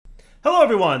Hello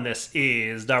everyone, this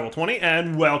is Direwolf20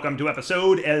 and welcome to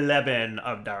episode 11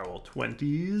 of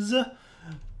Direwolf20's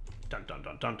Dun Dun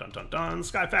Dun Dun Dun Dun Dun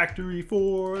Sky Factory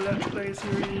 4 Let's Play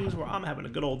series where I'm having a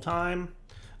good old time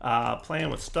playing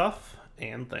with stuff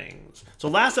and things. So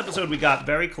last episode we got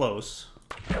very close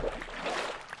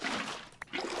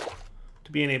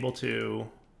to being able to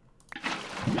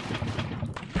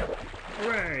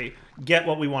hooray, get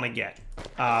what we want to get,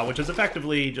 which is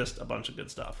effectively just a bunch of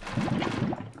good stuff.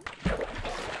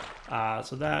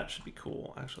 So that should be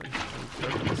cool. Actually, I'm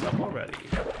looking this up already.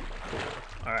 Cool.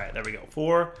 All right, there we go.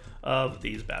 4 of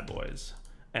these bad boys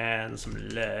and some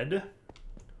lead.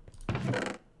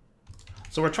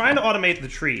 So we're trying to automate the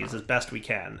trees as best we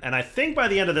can, and I think by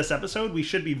the end of this episode we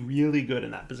should be really good in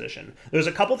that position. There's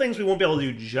a couple things we won't be able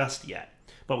to do just yet,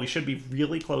 but we should be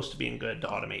really close to being good to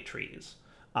automate trees.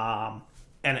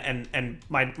 And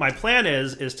my plan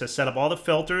is to set up all the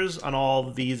filters on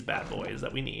all these bad boys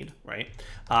that we need, right?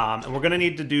 And we're going to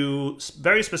need to do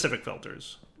very specific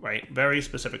filters, right? Very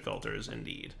specific filters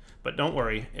indeed. But don't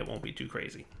worry, it won't be too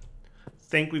crazy.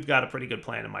 Think we've got a pretty good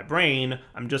plan in my brain.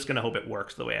 I'm just going to hope it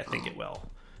works the way I think it will.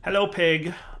 Hello,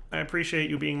 pig. I appreciate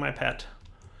you being my pet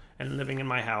and living in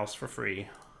my house for free.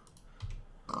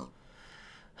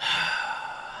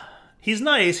 He's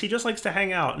nice. He just likes to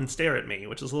hang out and stare at me,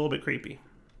 which is a little bit creepy.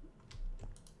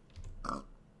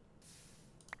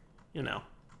 You know,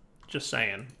 just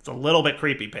saying. It's a little bit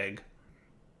creepy, pig.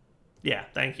 Yeah,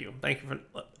 thank you. Thank you for...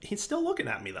 He's still looking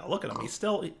at me, though. Look at him. He's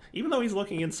still... Even though he's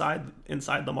looking inside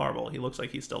the marble, he looks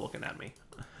like he's still looking at me.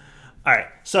 All right,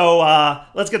 so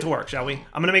let's get to work, shall we?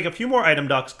 I'm going to make a few more item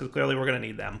ducts, because clearly we're going to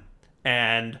need them.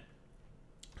 And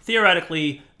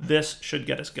theoretically, this should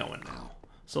get us going now.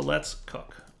 So let's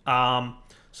cook.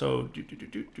 So,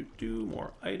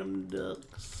 more item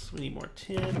ducts. We need more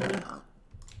tin.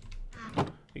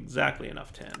 Exactly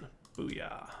enough tin.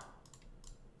 Booyah.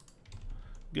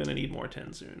 Gonna need more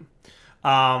tin soon.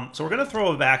 So we're gonna throw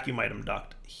a vacuum item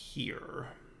duct here.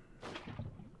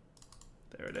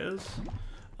 There it is.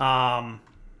 But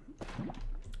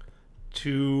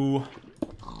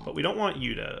we don't want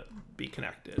you to be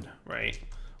connected, right?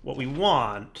 What we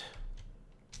want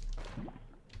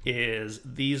is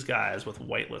these guys with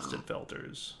whitelisted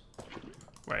filters,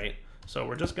 right? So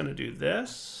we're just gonna do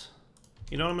this.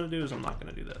 You know what I'm gonna do is I'm not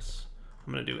gonna do this.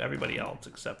 I'm gonna do everybody else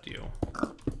except you.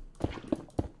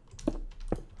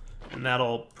 And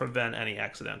that'll prevent any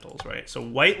accidentals, right? So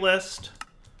whitelist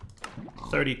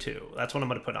 32. That's what I'm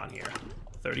gonna put on here.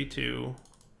 32.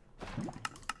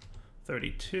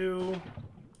 32.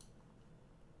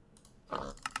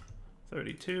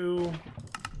 32.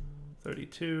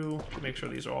 32. Make sure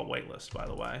these are all whitelist, by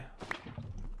the way.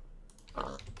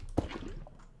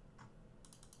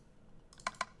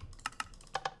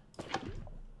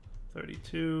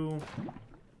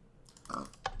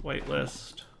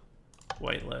 Whitelist,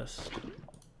 whitelist,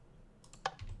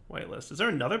 whitelist. Is there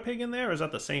another pig in there, or is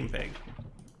that the same pig?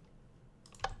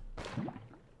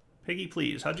 Piggy,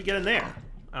 please. How'd you get in there?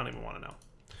 I don't even want to know.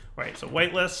 Right, so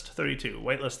whitelist 32,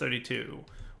 whitelist 32,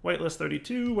 whitelist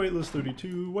 32, whitelist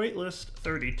 32, whitelist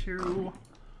 32,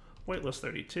 whitelist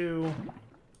 32,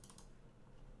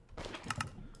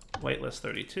 whitelist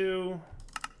 32,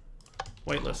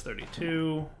 whitelist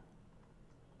 32.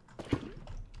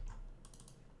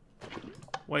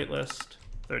 Whitelist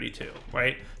 32,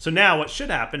 right? So now what should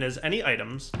happen is any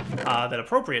items that are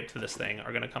appropriate to this thing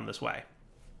are going to come this way.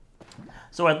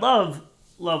 So I'd love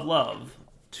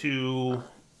to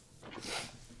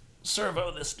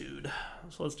servo this dude.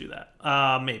 So let's do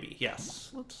that. Maybe,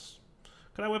 yes.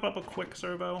 Can I whip up a quick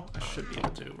servo? I should be able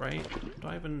to, right? Do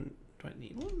I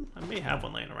need one? I may have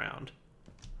one laying around.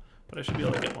 But I should be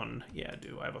able to get one. Yeah, I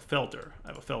do. I have a filter. I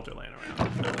have a filter laying around.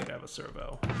 I don't think I have a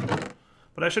servo.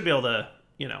 But I should be able to,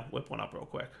 you know, whip one up real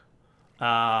quick.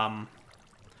 Yeah,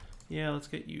 let's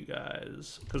get you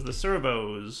guys. Because the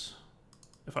servos,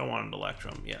 if I wanted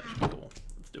Electrum, yeah, it should be cool.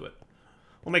 Let's do it.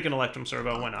 We'll make an Electrum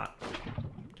servo. Why not?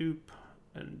 Dupe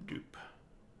and dupe.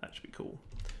 That should be cool.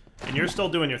 And you're still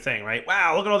doing your thing, right?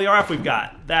 Wow, look at all the RF we've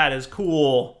got. That is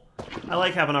cool. I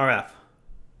like having RF.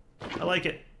 I like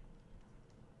it.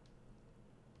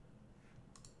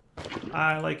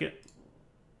 I like it.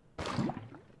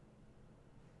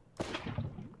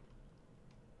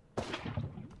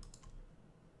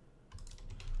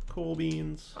 Coal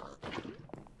beans.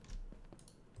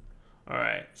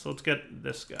 Alright, so let's get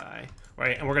this guy,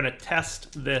 right? And we're going to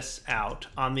test this out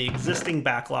on the existing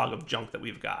backlog of junk that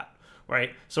we've got,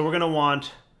 right? So we're going to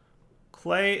want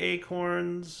clay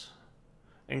acorns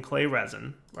and clay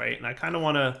resin, right? And I kind of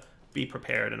want to be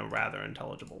prepared in a rather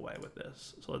intelligible way with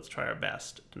this. So let's try our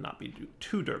best to not be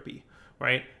too derpy,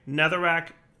 right? Netherrack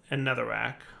and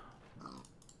netherrack.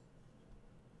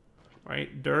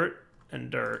 Right? Dirt and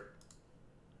dirt.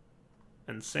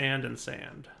 And sand and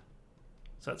sand.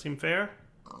 Does that seem fair?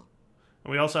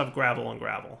 And we also have gravel and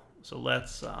gravel. So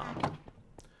let's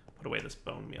put away this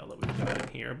bone meal that we've got in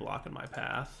here, blocking my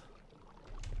path.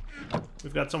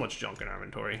 We've got so much junk in our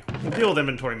inventory. We'll deal with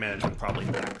inventory management probably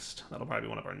next. That'll probably be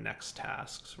one of our next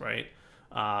tasks, right?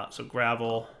 So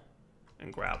gravel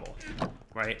and gravel,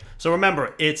 right? So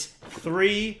remember, it's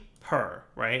 3 per,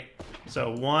 right?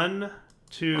 So 1,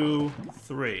 2,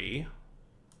 3.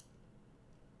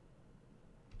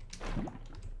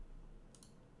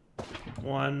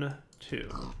 One, two.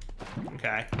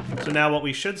 Okay. So now what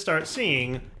we should start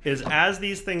seeing is as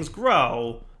these things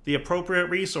grow, the appropriate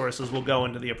resources will go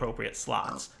into the appropriate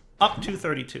slots. Up to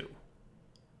 32.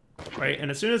 Right? And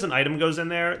as soon as an item goes in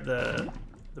there, the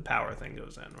power thing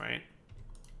goes in, right?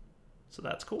 So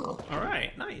that's cool. All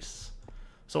right, nice.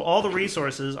 So all the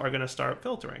resources are going to start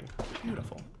filtering.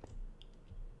 Beautiful.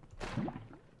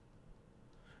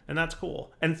 And that's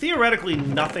cool. And theoretically,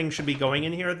 nothing should be going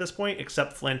in here at this point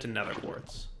except flint and nether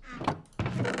quartz.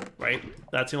 Right?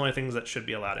 That's the only things that should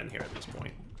be allowed in here at this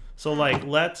point. So, like,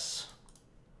 let's...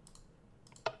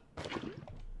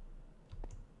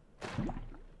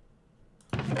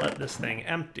 let this thing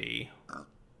empty.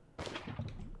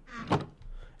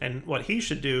 And what he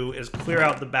should do is clear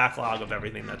out the backlog of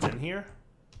everything that's in here.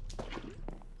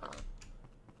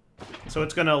 So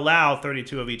it's going to allow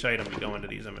 32 of each item to go into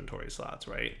these inventory slots,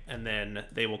 right? And then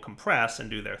they will compress and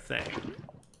do their thing.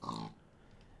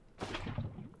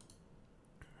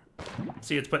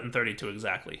 See, it's putting 32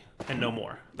 exactly, and no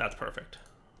more. That's perfect.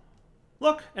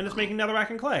 Look, and it's making netherrack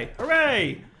and clay.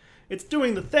 Hooray! It's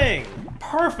doing the thing.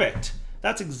 Perfect!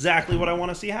 That's exactly what I want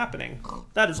to see happening.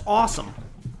 That is awesome.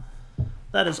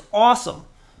 That is awesome.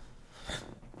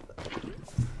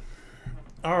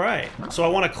 All right, so I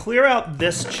want to clear out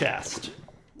this chest,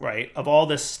 right, of all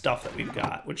this stuff that we've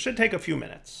got, which should take a few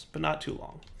minutes, but not too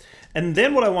long. And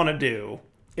then what I want to do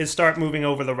is start moving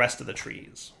over the rest of the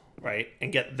trees, right,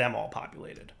 and get them all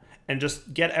populated, and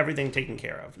just get everything taken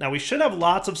care of. Now, we should have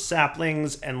lots of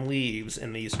saplings and leaves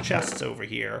in these chests over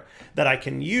here that I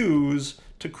can use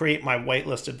to create my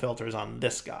whitelisted filters on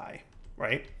this guy,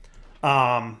 right?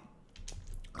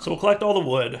 So we'll collect all the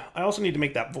wood. I also need to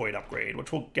make that void upgrade,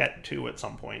 which we'll get to at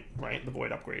some point, right? The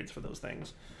void upgrades for those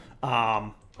things.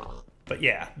 But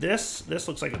yeah, this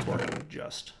looks like it's working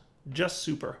just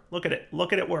super. Look at it.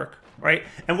 Look at it work, right?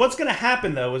 And what's going to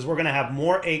happen, though, is we're going to have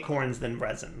more acorns than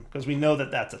resin, because we know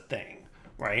that that's a thing,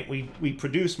 right? We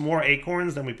produce more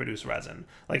acorns than we produce resin.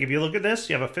 Like, if you look at this,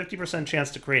 you have a 50%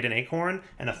 chance to create an acorn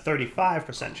and a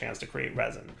 35% chance to create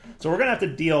resin. So we're going to have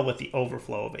to deal with the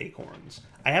overflow of acorns.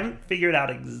 I haven't figured out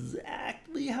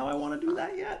exactly how I want to do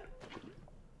that yet.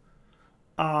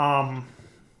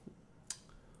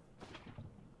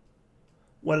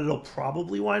 What it'll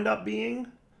probably wind up being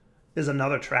is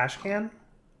another trash can,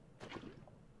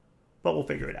 but we'll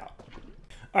figure it out.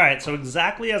 All right, so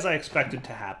exactly as I expected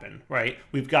to happen, right?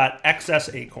 We've got excess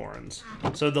acorns.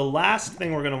 So the last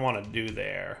thing we're going to want to do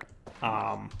there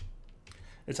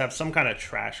is have some kind of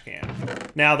trash can.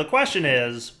 Now, the question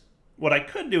is, what I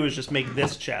could do is just make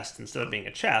this chest, instead of being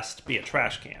a chest, be a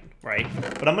trash can, right?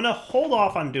 But I'm going to hold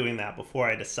off on doing that before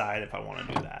I decide if I want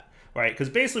to do that, right? Because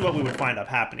basically what we would find up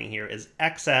happening here is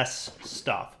excess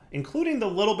stuff, including the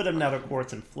little bit of nether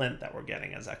quartz and flint that we're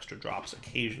getting as extra drops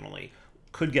occasionally,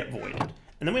 could get voided.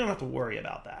 And then we don't have to worry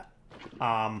about that.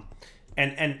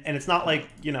 And it's not like,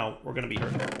 you know, we're going to be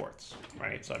hurting the quartz,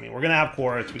 right? So, I mean, we're going to have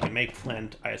quartz. We can make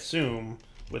flint, I assume,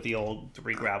 with the old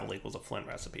 3 gravel equals a flint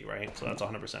recipe, right? So that's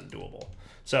 100% doable.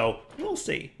 So we'll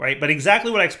see, right? But exactly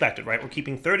what I expected, right? We're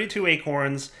keeping 32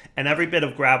 acorns, and every bit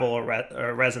of gravel or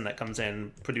resin that comes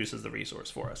in produces the resource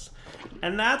for us.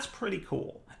 And that's pretty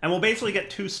cool. And we'll basically get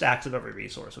 2 stacks of every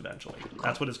resource eventually.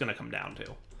 That's what it's going to come down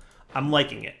to. I'm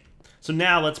liking it. So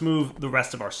now let's move the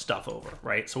rest of our stuff over,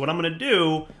 right? So what I'm going to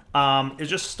do is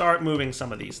just start moving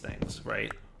some of these things,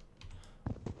 right?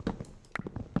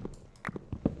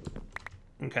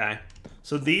 Okay.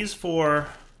 So these 4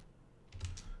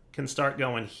 can start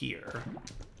going here.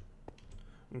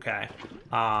 Okay.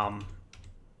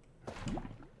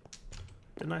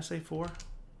 Didn't I say 4?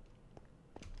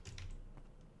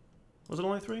 Was it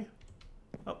only 3?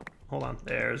 Oh, hold on.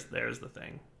 There's the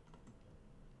thing.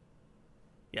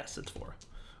 Yes, it's 4.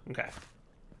 Okay.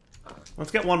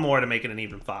 Let's get one more to make it an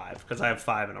even 5, because I have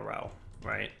 5 in a row,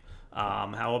 right?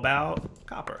 How about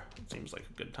copper? It seems like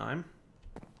a good time.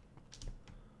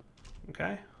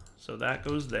 Okay, so that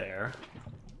goes there.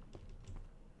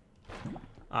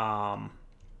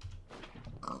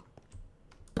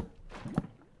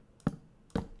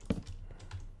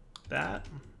 that.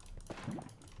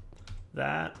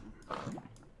 That.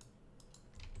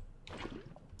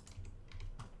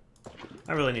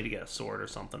 I really need to get a sword or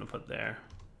something to put there.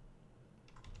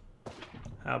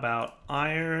 How about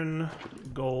iron,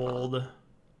 gold,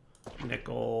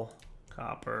 nickel,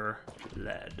 copper,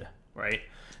 lead, right?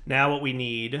 Now what we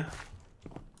need,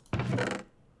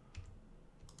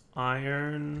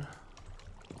 iron,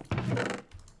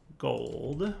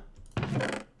 gold,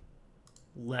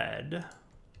 lead,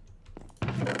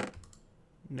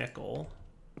 nickel,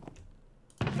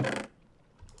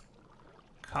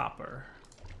 copper.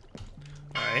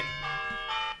 All right,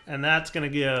 and that's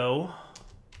going to go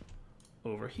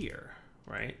over here,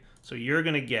 right? So you're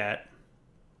going to get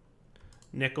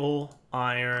nickel,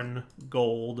 iron,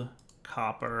 gold,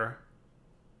 copper,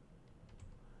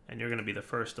 and you're going to be the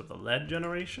first of the lead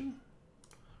generation.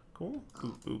 Cool.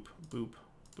 Boop, boop, boop,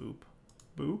 boop,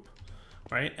 boop.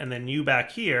 Right? And then you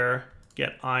back here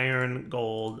get iron,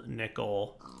 gold,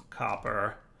 nickel,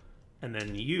 copper, and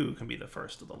then you can be the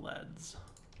first of the leads.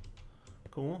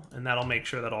 Cool. And that'll make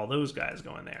sure that all those guys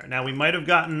go in there. Now, we might have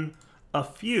gotten a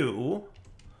few,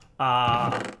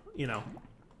 you know,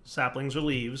 saplings or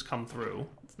leaves come through.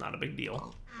 It's not a big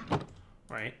deal,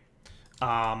 right?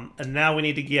 And now we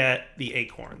need to get the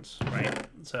acorns, right?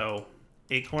 So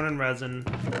acorn and resin,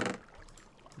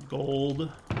 gold,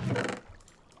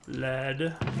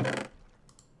 lead,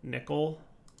 nickel,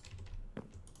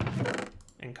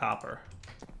 and copper.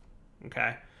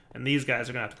 Okay, and these guys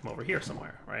are gonna have to come over here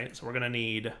somewhere, right? So we're gonna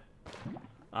need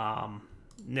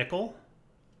nickel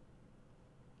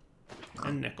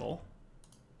and nickel,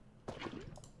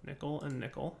 nickel and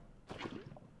nickel.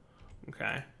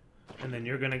 Okay, and then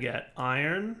you're gonna get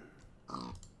iron,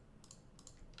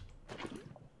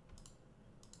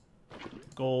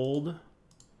 gold,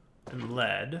 and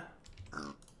lead.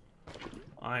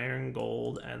 Iron,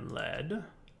 gold, and lead.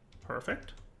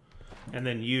 Perfect. And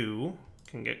then you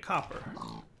can get copper.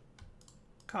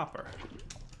 Copper.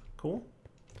 Cool.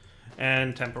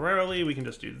 And temporarily, we can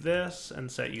just do this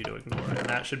and set you to ignore. And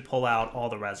that should pull out all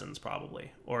the resins,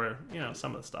 probably. Or, you know,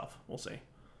 some of the stuff. We'll see.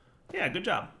 Yeah, good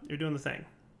job. You're doing the thing.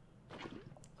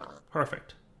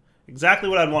 Perfect. Exactly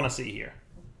what I'd want to see here.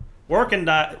 Working,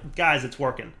 guys, it's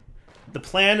working. The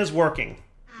plan is working.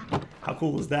 How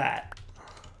cool is that?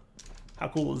 How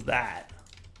cool is that?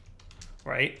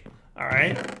 Right? All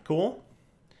right, cool.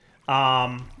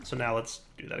 So now let's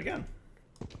do that again.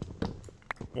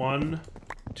 1,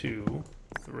 2,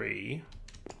 3,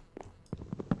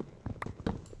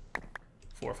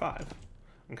 4, 5.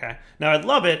 Okay. Now I'd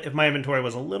love it if my inventory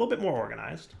was a little bit more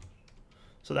organized.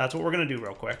 So that's what we're going to do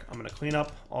real quick. I'm going to clean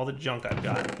up all the junk I've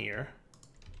got in here.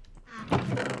 I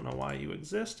don't know why you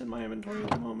exist in my inventory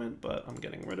at the moment, but I'm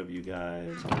getting rid of you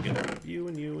guys. I'm getting rid of you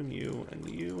and you and you and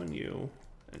you and you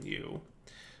and you.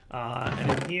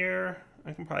 And in here,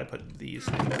 I can probably put these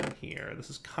things in here. This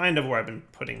is kind of where I've been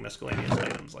putting miscellaneous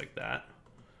items like that.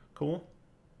 Cool.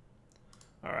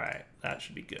 All right, that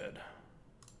should be good.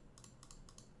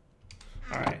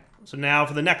 All right, so now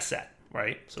for the next set,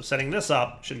 right? So setting this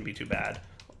up shouldn't be too bad.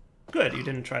 Good, you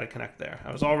didn't try to connect there.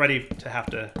 I was all ready to have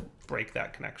to break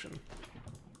that connection.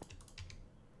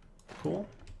 Cool.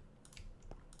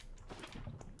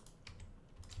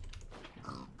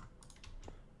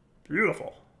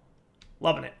 Beautiful.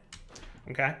 Loving it.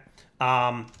 Okay.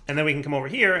 And then we can come over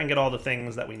here and get all the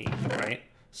things that we need, right?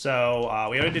 So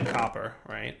we already did copper,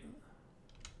 right?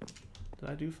 Did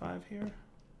I do 5 here?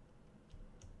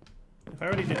 If I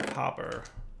already did copper,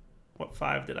 what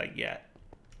 5 did I get?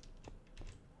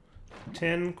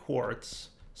 Tin, quartz,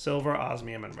 silver,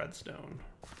 osmium, and redstone.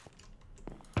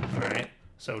 All right,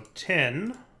 so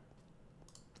tin,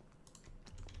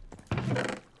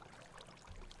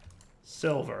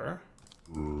 silver.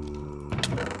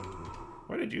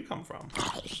 Where did you come from?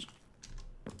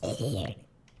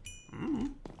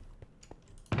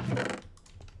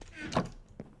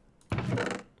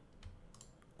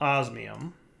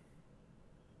 Osmium.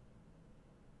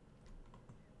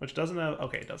 Which doesn't have...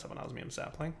 Okay, it does have an osmium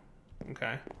sapling.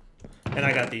 Okay. And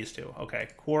I got these two. Okay,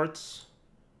 quartz.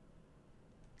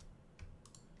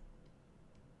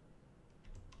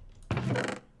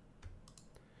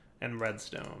 And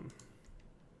redstone.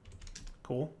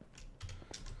 Cool.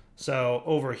 So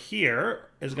over here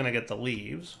is going to get the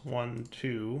leaves. 1,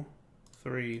 2,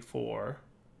 3, 4.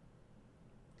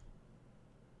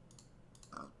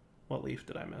 What leaf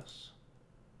did I miss?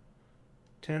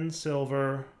 Tin,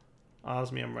 silver,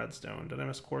 osmium, redstone. Did I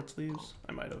miss quartz leaves?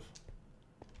 I might have.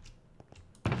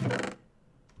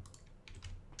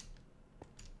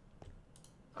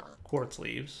 Quartz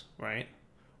leaves, right?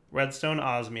 Redstone,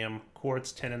 osmium,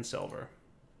 quartz, tin, and silver.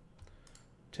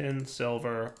 tin,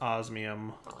 silver,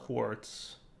 osmium,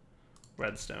 quartz,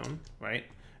 redstone, right?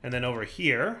 And then over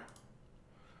here,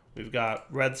 we've got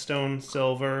redstone,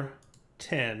 silver,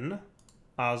 tin,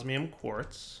 osmium,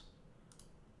 quartz,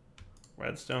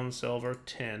 redstone, silver,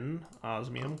 tin,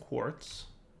 osmium, quartz.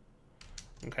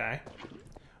 Okay.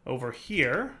 Over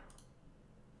here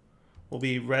will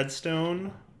be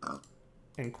redstone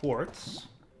and quartz.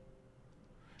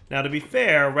 Now, to be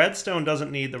fair, redstone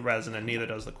doesn't need the resin, and neither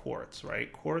does the quartz,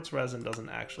 right? Quartz resin doesn't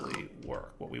actually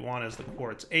work. What we want is the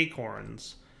quartz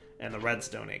acorns and the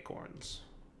redstone acorns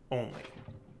only.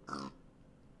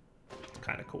 It's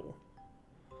kind of cool.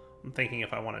 I'm thinking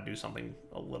if I want to do something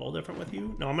a little different with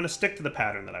you. No, I'm going to stick to the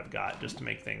pattern that I've got just to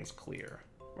make things clear,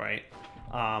 right?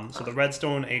 So the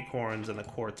redstone acorns and the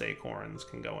quartz acorns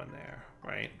can go in there,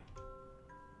 right?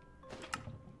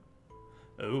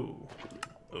 Oh.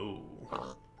 Oh.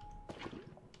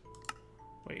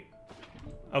 Wait.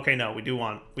 Okay, no, we do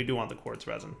want the quartz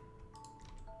resin.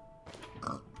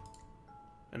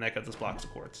 And that gets us blocks of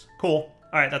quartz. Cool.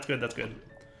 Alright, that's good, that's good.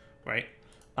 Right?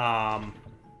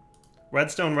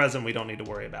 Redstone resin we don't need to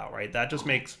worry about, right? That just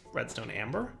makes redstone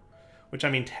amber. Which, I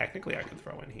mean, technically I could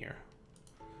throw in here.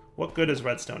 What good is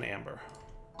redstone amber?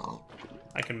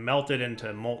 I can melt it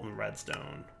into molten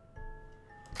redstone.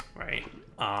 Right?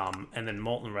 And then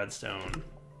molten redstone.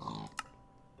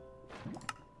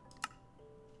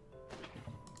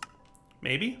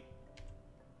 Maybe?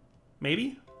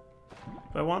 Maybe?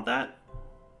 Do I want that?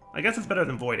 I guess it's better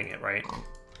than voiding it, right?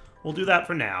 We'll do that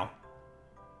for now.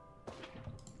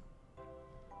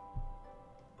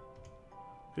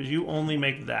 Because you only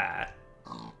make that.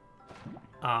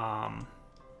 And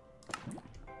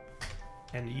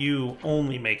you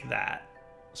only make that.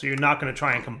 So you're not going to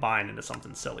try and combine into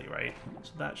something silly, right?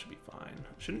 So that should be fine.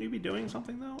 Shouldn't you be doing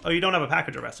something, though? Oh, you don't have a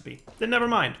packager recipe. Then never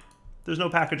mind. There's no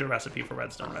packager recipe for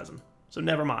redstone resin. So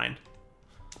never mind.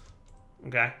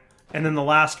 Okay? And then the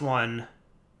last one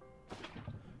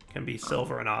can be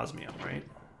silver and osmium, right?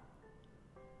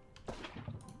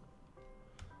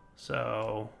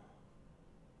 So...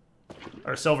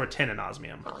 or silver, tin, and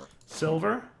osmium.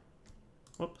 Silver.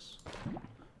 Whoops.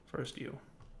 First you.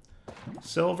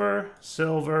 Silver,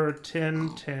 silver,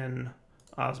 tin, tin,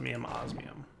 osmium,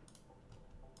 osmium.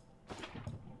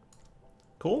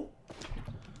 Cool?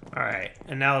 Alright,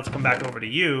 and now let's come back over to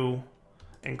you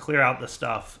and clear out the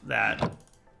stuff that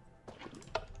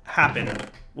happened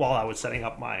while I was setting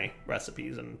up my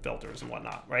recipes and filters and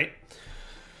whatnot, right?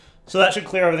 So that should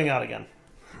clear everything out again.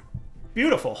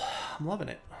 Beautiful. I'm loving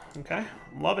it. Okay?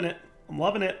 I'm loving it. I'm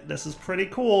loving it. This is pretty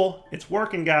cool. It's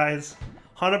working, guys.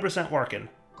 100% working.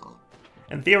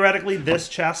 And theoretically, this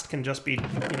chest can just be,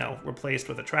 you know, replaced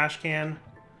with a trash can,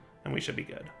 and we should be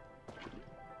good.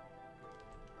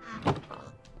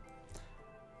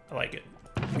 I like it.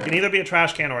 It can either be a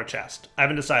trash can or a chest. I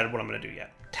haven't decided what I'm going to do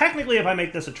yet. Technically, if I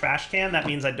make this a trash can, that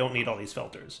means I don't need all these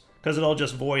filters, because it'll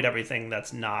just void everything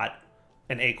that's not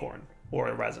an acorn or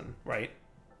a resin, right?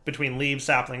 Between leaves,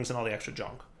 saplings, and all the extra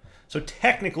junk. So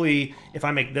technically, if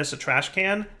I make this a trash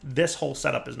can, this whole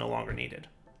setup is no longer needed.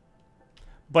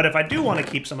 But if I do want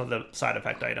to keep some of the side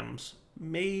effect items,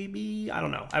 maybe, I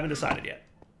don't know. I haven't decided yet.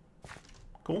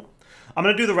 Cool. I'm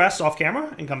going to do the rest off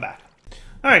camera and come back.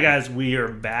 All right, guys, we are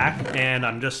back, and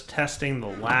I'm just testing the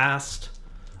last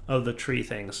of the tree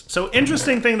things. So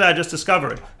interesting thing that I just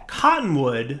discovered.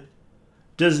 Cottonwood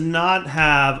does not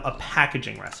have a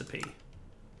packaging recipe.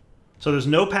 So there's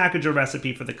no packager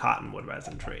recipe for the cottonwood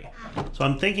resin tree. So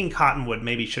I'm thinking cottonwood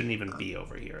maybe shouldn't even be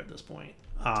over here at this point.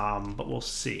 But we'll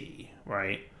see,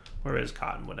 right? Where is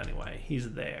cottonwood anyway?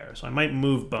 He's there. So I might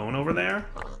move bone over there.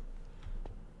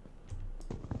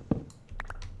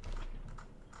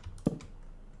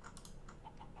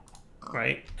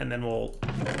 Right? And then we'll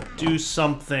do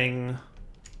something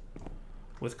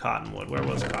with cottonwood. Where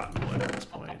was cottonwood at this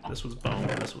point? This was bone,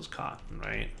 this was cotton,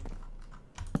 right?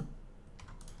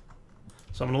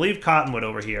 So I'm going to leave Cottonwood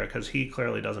over here because he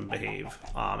clearly doesn't behave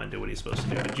and do what he's supposed to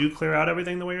do. Did you clear out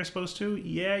everything the way you're supposed to?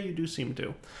 Yeah, you do seem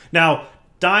to. Now,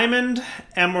 diamond,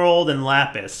 emerald, and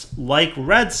lapis, like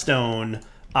redstone,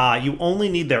 you only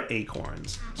need their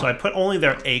acorns. So I put only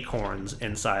their acorns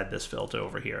inside this filter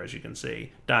over here, as you can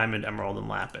see. Diamond, emerald, and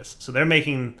lapis. So they're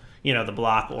making, you know, the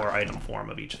block or item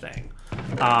form of each thing.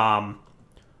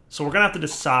 So we're going to have to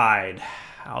decide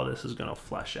how this is going to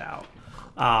flesh out.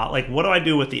 Like, what do I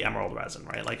do with the emerald resin,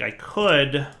 right? Like, I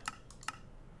could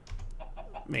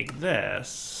make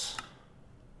this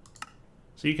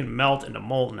so you can melt into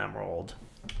molten emerald.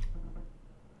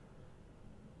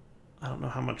 I don't know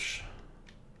how much.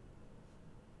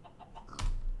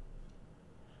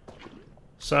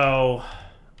 So,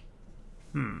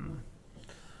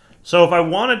 So if I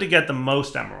wanted to get the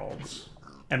most emeralds,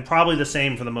 and probably the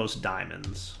same for the most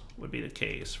diamonds would be the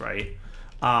case, right?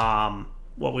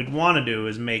 What we'd want to do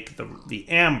is make the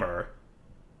amber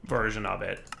version of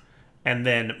it, and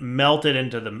then melt it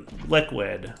into the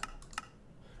liquid,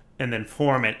 and then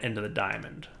form it into the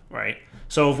diamond, right?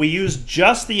 So if we use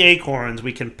just the acorns,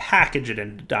 we can package it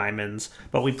into diamonds,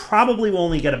 but we probably will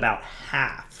only get about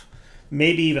half,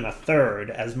 maybe even a third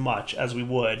as much as we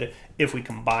would if we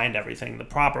combined everything the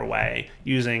proper way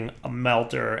using a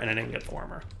melter and an ingot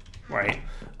former, right?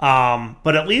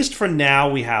 But at least for now,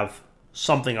 we have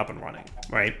something up and running,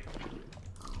 right?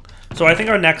 So I think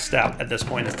our next step at this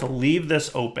point is to leave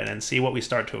this open and see what we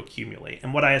start to accumulate.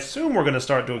 And what I assume we're going to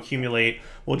start to accumulate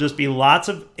will just be lots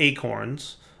of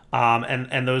acorns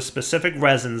and those specific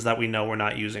resins that we know we're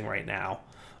not using right now.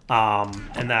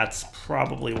 And that's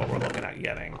probably what we're looking at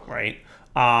getting, right?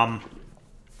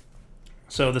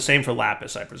 So the same for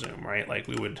lapis, I presume, right? Like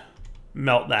we would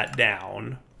melt that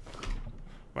down,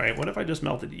 right? What if I just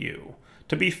melted you?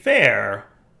 To be fair,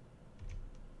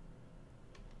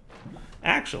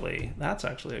 actually, that's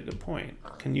actually a good point.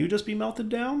 Can you just be melted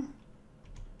down?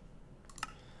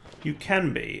 You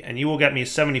can be, and you will get me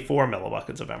 74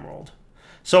 millibuckets of emerald.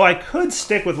 So I could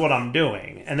stick with what I'm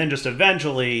doing and then just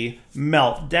eventually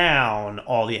melt down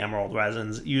all the emerald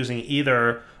resins using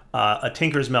either a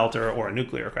Tinker's melter or a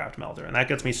nuclear craft melter. And that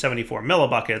gets me 74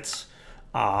 millibuckets,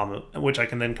 which I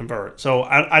can then convert. So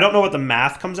I don't know what the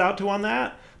math comes out to on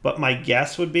that, but my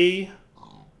guess would be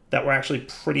that we're actually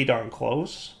pretty darn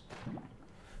close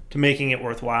to making it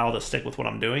worthwhile to stick with what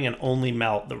I'm doing and only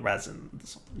melt the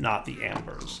resins, not the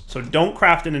ambers. So don't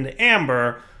craft it into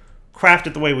amber, craft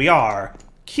it the way we are,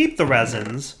 keep the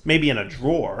resins, maybe in a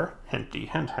drawer, hinty,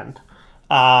 hint, hint,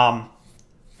 and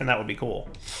that would be cool.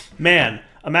 Man,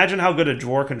 imagine how good a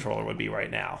drawer controller would be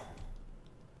right now.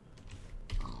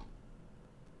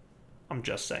 I'm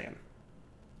just saying.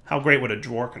 How great would a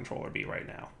drawer controller be right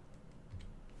now?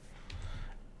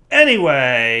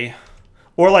 Anyway,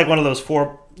 or like one of those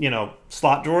 4,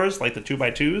 slot drawers, like the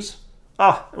 2x2s.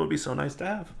 Oh, it would be so nice to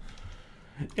have.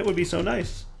 It would be so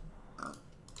nice.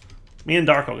 Me and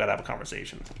Darko gotta have a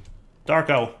conversation.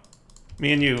 Darko,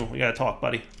 me and you, we gotta talk,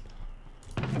 buddy.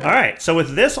 Alright, so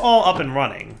with this all up and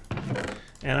running,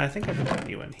 and I think I can put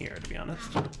you in here, to be honest.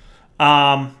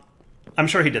 I'm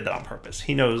sure he did that on purpose.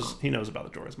 He knows about the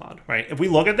drawers mod, right? If we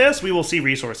look at this, we will see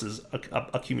resources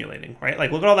accumulating, right?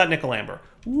 Like, look at all that nickel amber.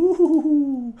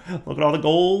 Woo! Look at all the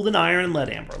gold and iron and lead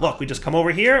amber. Look, we just come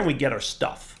over here and we get our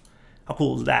stuff. How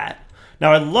cool is that?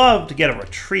 Now, I'd love to get a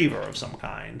retriever of some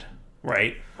kind,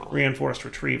 right? Reinforced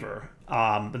retriever.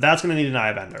 But that's going to need an Eye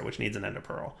of Ender, which needs an Ender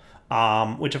Pearl.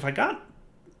 Which if I got...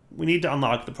 We need to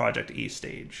unlock the Project E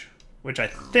stage, which I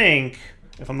think,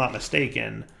 if I'm not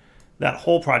mistaken, that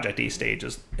whole Project E stage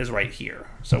is right here.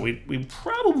 So we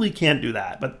probably can't do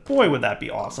that, but boy, would that be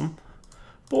awesome.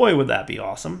 Boy, would that be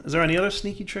awesome. Is there any other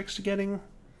sneaky tricks to getting?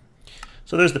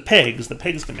 So there's the pigs. The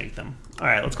pigs can make them. All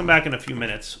right, let's come back in a few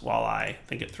minutes while I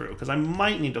think it through, because I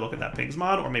might need to look at that pigs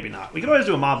mod, or maybe not. We could always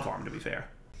do a mob farm, to be fair.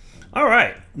 All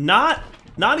right, not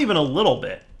even a little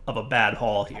bit of a bad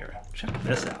haul here. Check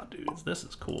this out, dudes. This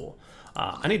is cool.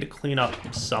 I need to clean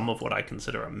up some of what I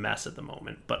consider a mess at the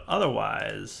moment, but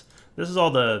otherwise, this is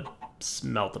all the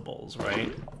smeltables,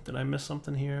 right? Did I miss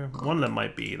something here? One of them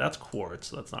might be. That's quartz,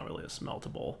 so that's not really a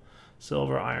smeltable.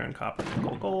 Silver, iron, copper,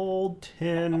 nickel, gold,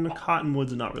 tin,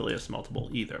 cottonwood's not really a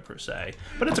smeltable either, per se.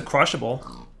 But it's a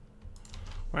crushable,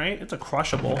 right? It's a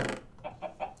crushable,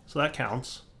 so that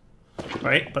counts,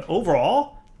 right? But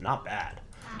overall, not bad.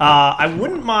 I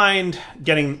wouldn't mind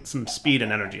getting some speed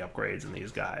and energy upgrades in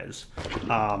these guys.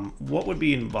 What would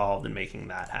be involved in making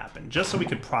that happen? Just so we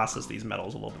could process these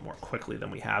metals a little bit more quickly than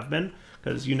we have been,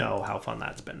 because you know how fun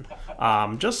that's been.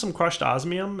 Just some crushed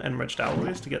osmium and enriched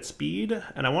alloys to get speed,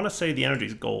 and I want to say the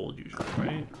energy's gold usually,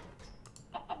 right?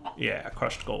 Yeah,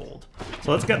 crushed gold.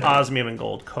 So let's get osmium and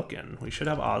gold cooking. We should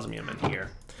have osmium in here.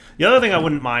 The other thing I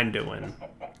wouldn't mind doing...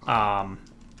 oh,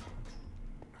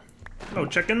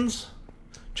 chickens?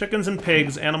 Chickens and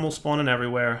pigs, animals spawning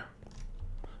everywhere.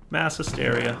 Mass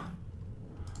hysteria.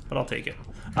 But I'll take it.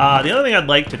 The other thing I'd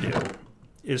like to do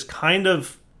is kind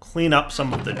of clean up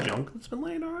some of the junk that's been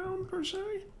laying around, per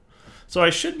se. So I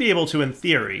should be able to, in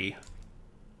theory,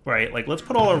 right, like let's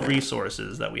put all our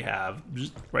resources that we have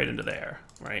just right into there,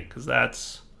 right? Because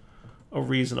that's a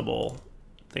reasonable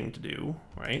thing to do,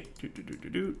 right?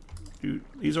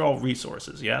 These are all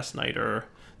resources, yes, niter.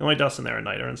 The only dust in there are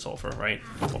niter and sulfur, right?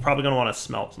 We're probably going to want to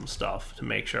smelt some stuff to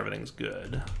make sure everything's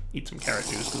good. Eat some carrot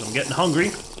juice because I'm getting hungry.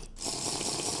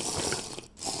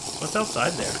 What's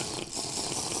outside there?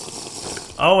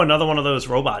 Oh, another one of those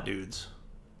robot dudes.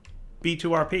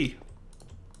 B2RP.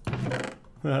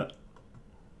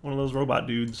 One of those robot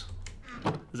dudes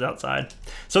is outside.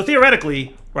 So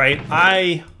theoretically, right,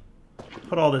 I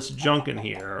put all this junk in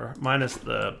here, minus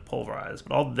the pulverized,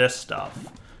 but all this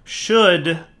stuff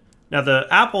should... Now, the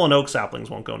apple and oak saplings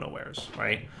won't go nowheres,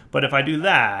 right? But if I do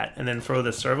that, and then throw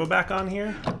this servo back on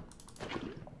here,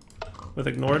 with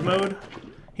ignored mode,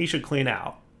 he should clean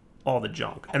out all the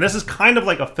junk. And this is kind of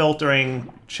like a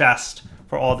filtering chest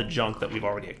for all the junk that we've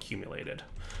already accumulated.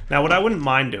 Now, what I wouldn't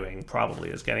mind doing, probably,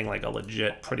 is getting like a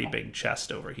legit pretty big chest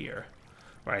over here,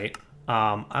 right?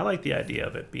 I like the idea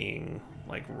of it being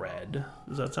like red.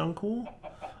 Does that sound cool?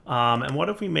 And what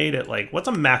if we made it like, what's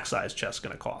a max size chest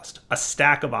gonna cost? A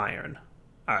stack of iron.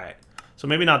 All right, so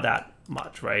maybe not that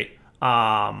much, right?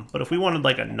 But if we wanted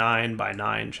like a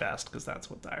 9x9 chest, because that's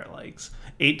what Dyer likes,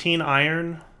 18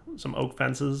 iron, some oak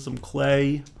fences, some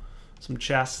clay, some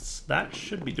chests, that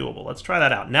should be doable. Let's try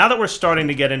that out. Now that we're starting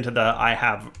to get into the I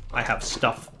have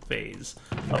stuff phase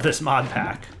of this mod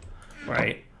pack,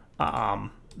 right?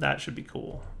 That should be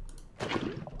cool.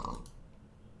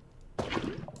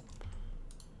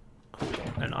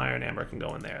 And iron amber can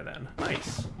go in there then.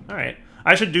 Nice. All right.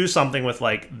 I should do something with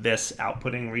like this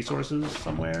outputting resources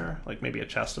somewhere, like maybe a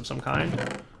chest of some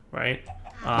kind, right?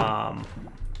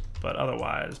 But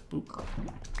otherwise, boop.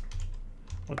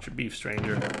 What's your beef,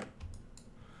 stranger?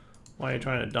 Why are you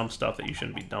trying to dump stuff that you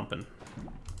shouldn't be dumping?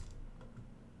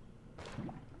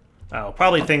 Oh,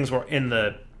 probably things were in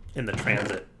the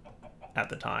transit at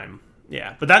the time.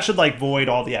 Yeah, but that should like void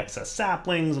all the excess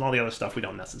saplings and all the other stuff we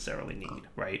don't necessarily need,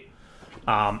 right?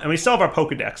 And we still have our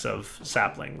Pokedex of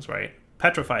saplings, right?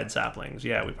 Petrified saplings.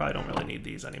 Yeah, we probably don't really need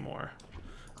these anymore.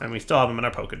 And we still have them in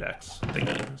our Pokedex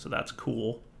thingy, so that's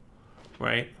cool,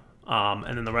 right?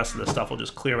 And then the rest of the stuff will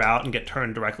just clear out and get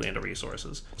turned directly into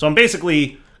resources. So I'm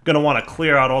basically going to want to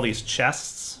clear out all these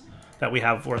chests that we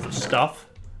have worth of stuff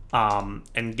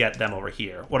and get them over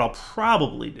here. What I'll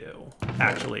probably do,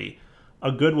 actually,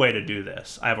 a good way to do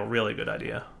this, I have a really good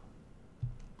idea.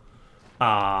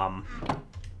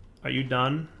 Are you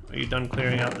done? Are you done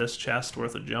clearing out this chest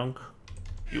worth of junk?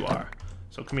 You are.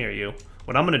 So come here, you.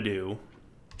 What I'm going to do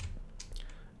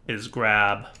is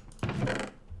grab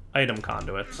item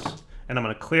conduits, and I'm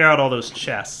going to clear out all those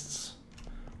chests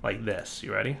like this.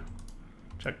 You ready?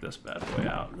 Check this bad boy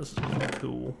out. This is going to be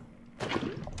cool.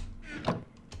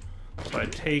 So I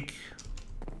take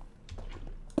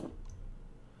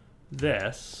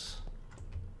this.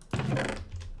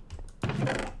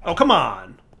 Oh, come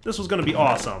on! This was going to be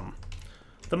awesome.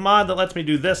 The mod that lets me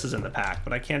do this is in the pack,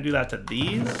 but I can't do that to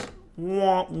these?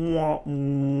 Wah, wah,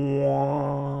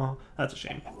 wah. That's a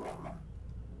shame.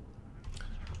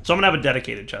 So I'm going to have a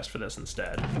dedicated chest for this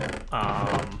instead.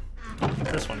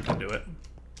 This one can do it.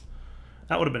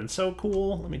 That would have been so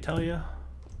cool, let me tell you.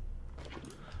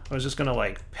 I was just going to,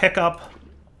 like, pick up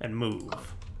and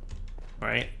move.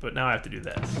 Right? But now I have to do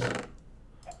this.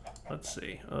 Let's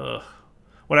see. Ugh.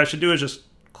 What I should do is just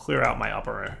clear out my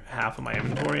upper half of my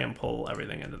inventory and pull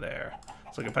everything into there.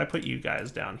 So like if I put you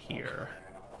guys down here,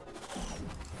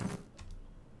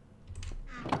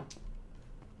 I'm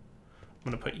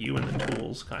gonna put you in the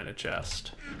tools kind of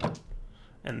chest,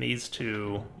 and these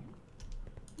two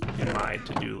in my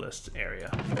to-do list area.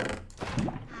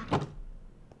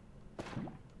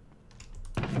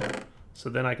 So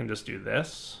then I can just do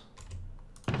this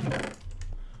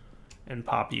and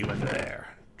pop you into there.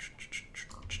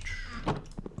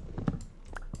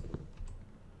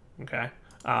 Okay,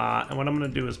 and what I'm going to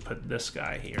do is put this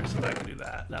guy here so that I can do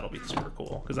that. That'll be super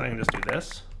cool, because I can just do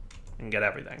this and get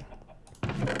everything,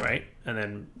 right? And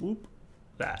then, whoop,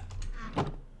 that.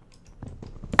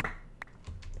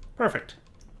 Perfect.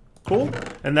 Cool.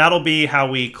 And that'll be how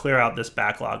we clear out this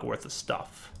backlog worth of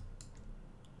stuff,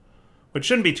 which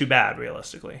shouldn't be too bad,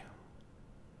 realistically.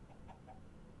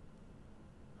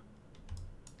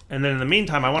 And then in the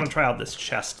meantime, I want to try out this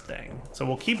chest thing. So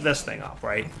we'll keep this thing up,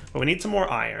 right? But we need some more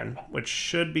iron, which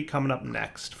should be coming up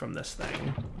next from this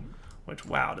thing. Which,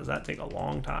 wow, does that take a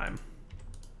long time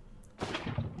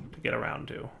to get around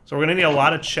to. So we're going to need a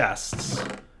lot of chests,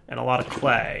 and a lot of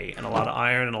clay, and a lot of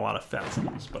iron, and a lot of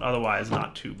fences. But otherwise,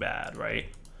 not too bad, right?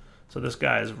 So this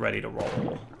guy is ready to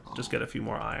roll. Just get a few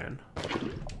more iron.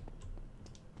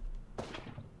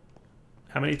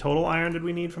 How many total iron did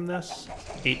we need from this?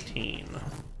 18.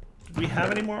 Did we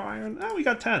have any more iron? Oh, we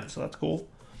got 10, so that's cool.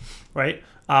 Right?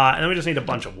 And then we just need a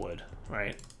bunch of wood,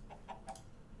 right?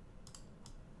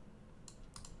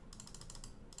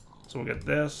 So we'll get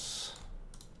this.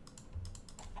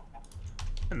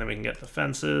 And then we can get the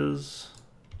fences.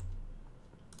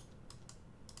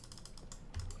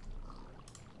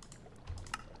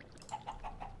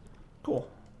 Cool.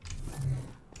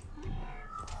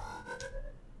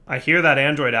 I hear that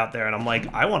android out there, and I'm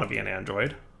like, I want to be an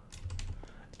android.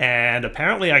 And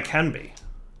apparently I can be.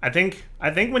 I think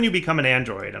when you become an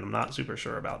android, and I'm not super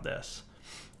sure about this,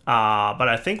 but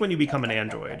I think when you become an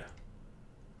android,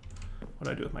 what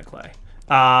do I do with my clay?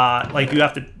 Like you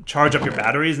have to charge up your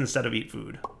batteries instead of eat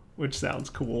food, which sounds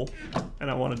cool, and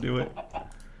I want to do it.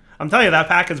 I'm telling you, that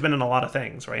pack has been in a lot of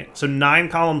things, right? So 9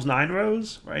 columns, 9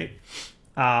 rows, right?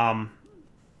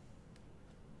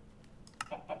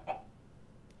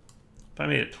 If I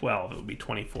made it 12, it would be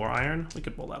 24 iron. We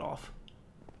could pull that off.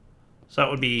 So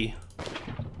that would be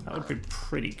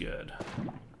pretty good.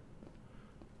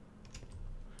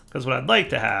 Because what I'd like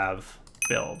to have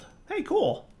build. Hey,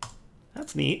 cool.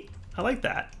 That's neat. I like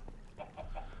that.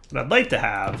 What I'd like to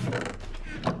have.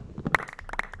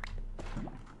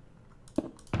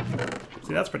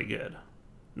 See, that's pretty good.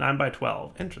 9 by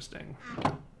 12. Interesting.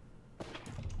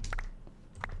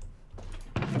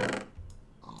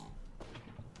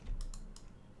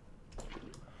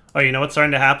 Oh, you know what's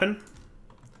starting to happen?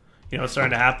 You know what's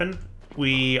starting to happen?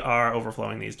 We are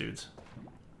overflowing these dudes.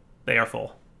 They are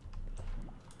full.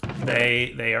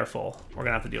 They are full. We're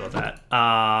gonna have to deal with that.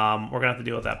 We're gonna have to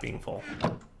deal with that being full.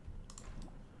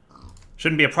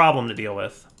 Shouldn't be a problem to deal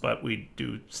with, but we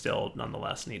do still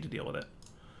nonetheless need to deal with it.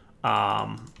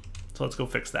 So let's go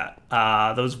fix that.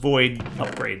 Those void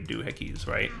upgrade doohickeys,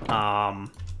 right?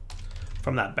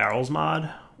 From that barrels mod,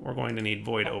 we're going to need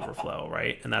void overflow,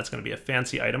 right? And that's going to be a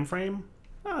fancy item frame.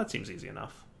 Oh, that seems easy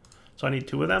enough. So I need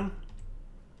 2 of them.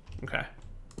 Okay.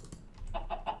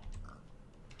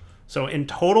 So in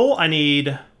total, I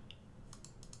need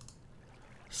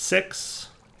 6,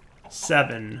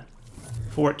 7,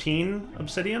 14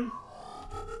 obsidian.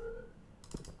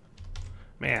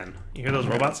 Man, you hear those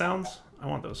robot sounds? I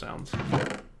want those sounds.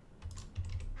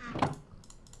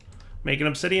 Make an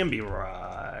obsidian, be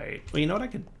right. Well, you know what I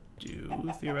could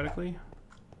do, theoretically?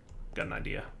 Got an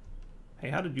idea. Hey,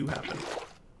 how did you happen?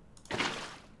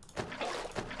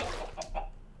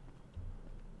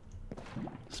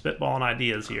 Spitballing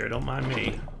ideas here, don't mind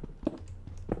me.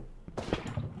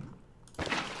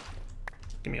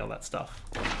 Give me all that stuff.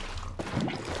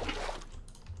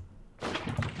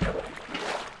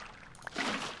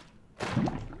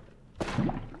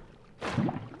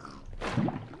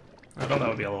 I thought that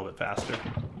would be a little bit faster.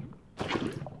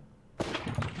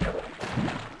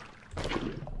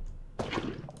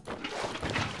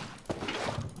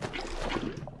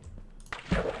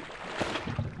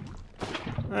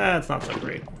 It's not so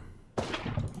great.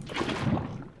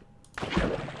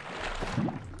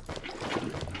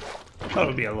 Thought it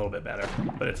would be a little bit better,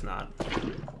 but it's not.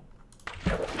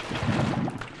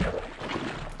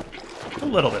 A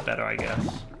little bit better, I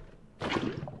guess.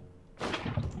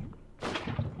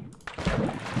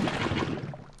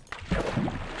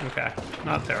 Okay,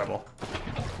 not terrible.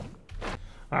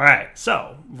 Alright,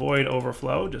 so, void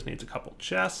overflow just needs a couple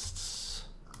chests.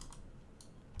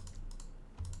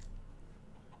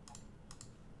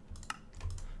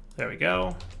 There we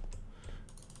go.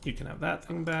 You can have that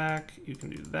thing back. You can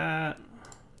do that.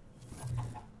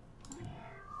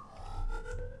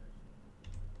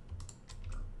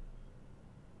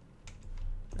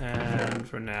 And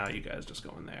for now, you guys just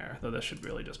go in there. Though this should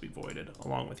really just be voided,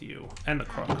 along with you. And the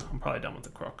crook. I'm probably done with the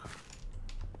crook.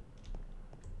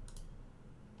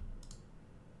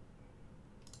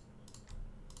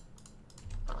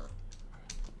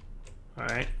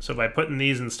 Alright, so by putting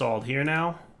these installed here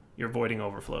now, you're voiding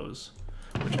overflows.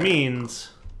 Which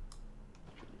means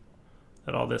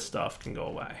that all this stuff can go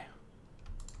away.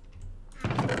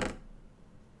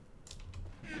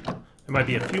 There might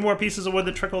be a few more pieces of wood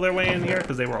that trickle their way in here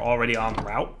because they were already on the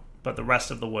route, but the rest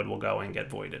of the wood will go and get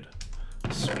voided.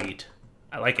 Sweet.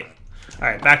 I like it.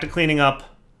 Alright, back to cleaning up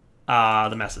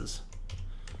the messes.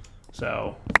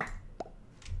 So,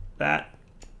 that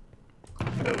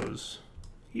goes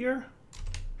here.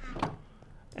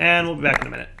 And we'll be back in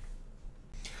a minute.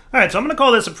 Alright, so I'm going to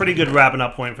call this a pretty good wrapping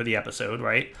up point for the episode,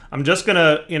 right? I'm just going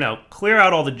to, you know, clear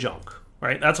out all the junk,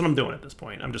 right? That's what I'm doing at this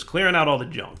point. I'm just clearing out all the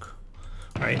junk,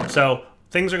 right? So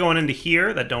things are going into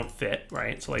here that don't fit,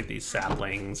 right? So like these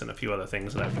saplings and a few other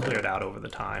things that I've cleared out over the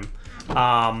time.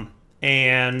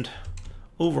 And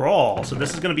overall, so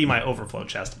this is going to be my overflow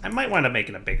chest. I might wind up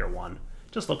making a bigger one.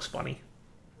 Just looks funny.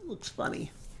 Looks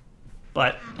funny.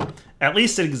 But at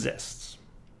least it exists,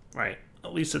 right?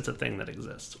 At least it's a thing that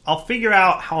exists. I'll figure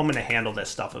out how I'm going to handle this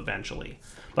stuff eventually.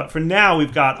 But for now,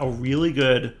 we've got a really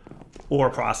good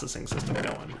ore processing system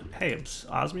going. Hey,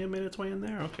 osmium made its way in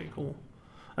there? Okay, cool.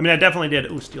 I mean, I definitely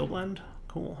did. Ooh, steel blend.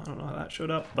 Cool. I don't know how that showed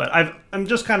up. But I'm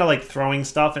just kind of like throwing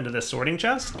stuff into this sorting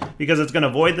chest because it's going to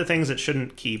void the things it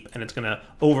shouldn't keep and it's going to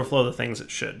overflow the things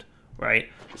it should, right?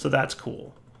 So that's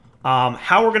cool.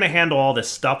 How we're going to handle all this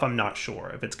stuff, I'm not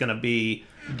sure. If it's going to be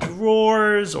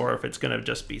drawers or if it's going to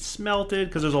just be smelted,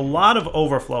 because there's a lot of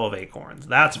overflow of acorns.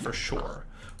 That's for sure,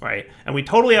 right? And we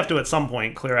totally have to, at some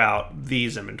point, clear out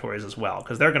these inventories as well,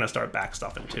 because they're going to start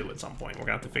backstuffing too at some point. We're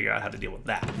going to have to figure out how to deal with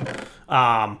that.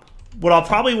 What I'll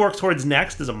probably work towards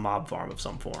next is a mob farm of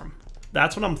some form.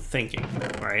 That's what I'm thinking,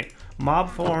 right? Mob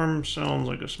farm sounds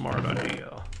like a smart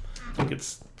idea. I think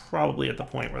it's probably at the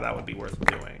point where that would be worth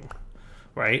doing,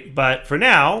 right? But for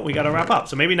now, we got to wrap up.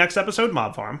 So maybe next episode,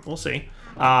 mob farm. We'll see.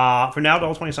 For now,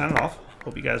 Ep11 signing off.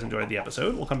 Hope you guys enjoyed the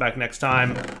episode. We'll come back next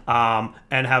time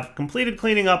and have completed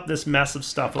cleaning up this mess of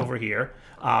stuff over here.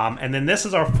 And then this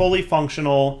is our fully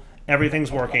functional,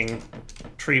 everything's working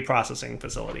tree processing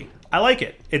facility. I like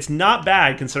it. It's not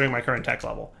bad considering my current tech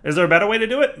level. Is there a better way to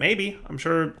do it? Maybe. I'm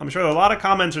sure a lot of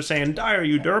comments are saying, Dyer,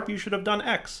 you derp, you should have done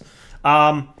X.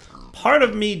 Part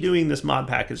of me doing this mod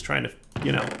pack is trying to,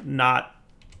 you know, not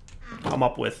come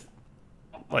up with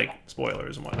like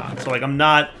spoilers and whatnot. So like I'm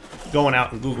not going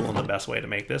out and Googling the best way to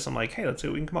make this. I'm like, hey, let's see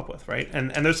what we can come up with, right?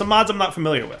 And there's some mods I'm not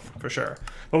familiar with, for sure.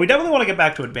 But we definitely want to get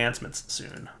back to advancements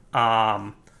soon.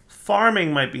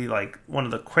 Farming might be like one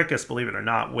of the quickest, believe it or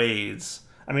not, ways.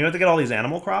 I mean, we have to get all these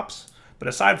animal crops, but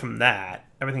aside from that,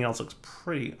 everything else looks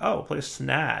pretty... Oh, place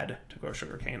SNAD to grow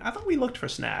sugarcane. I thought we looked for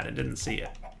SNAD and didn't see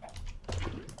it.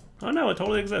 Oh no, it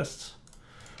totally exists.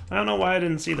 I don't know why I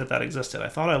didn't see that that existed. I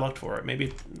thought I looked for it.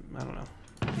 Maybe, I don't know.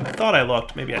 I thought I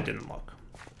looked. Maybe I didn't look.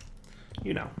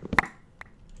 You know.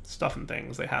 Stuff and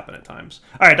things, they happen at times.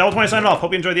 All right, Ep11 signing off.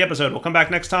 Hope you enjoyed the episode. We'll come back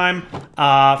next time.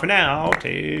 For now,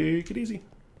 take it easy.